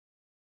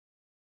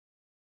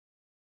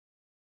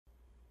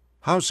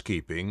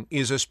Housekeeping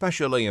is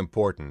especially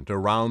important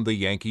around the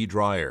Yankee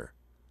dryer.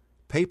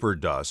 Paper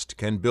dust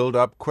can build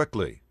up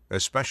quickly,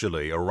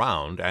 especially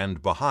around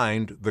and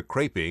behind the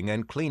craping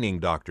and cleaning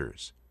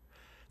doctors.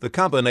 The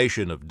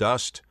combination of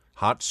dust,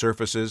 hot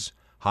surfaces,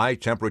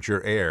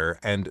 high-temperature air,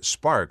 and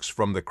sparks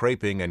from the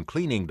craping and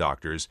cleaning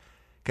doctors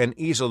can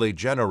easily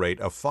generate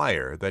a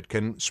fire that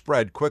can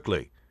spread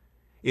quickly.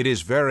 It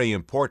is very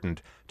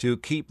important to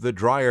keep the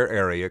dryer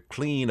area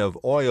clean of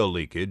oil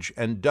leakage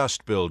and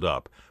dust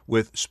buildup,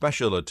 with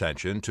special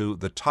attention to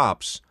the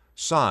tops,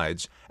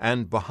 sides,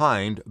 and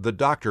behind the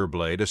doctor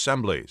blade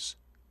assemblies.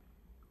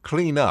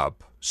 Clean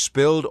up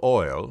spilled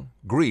oil,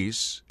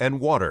 grease,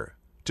 and water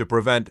to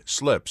prevent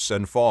slips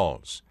and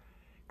falls.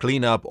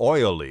 Clean up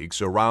oil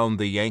leaks around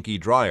the Yankee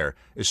dryer,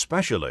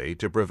 especially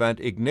to prevent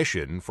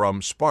ignition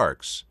from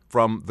sparks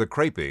from the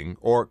craping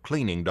or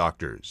cleaning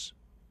doctors.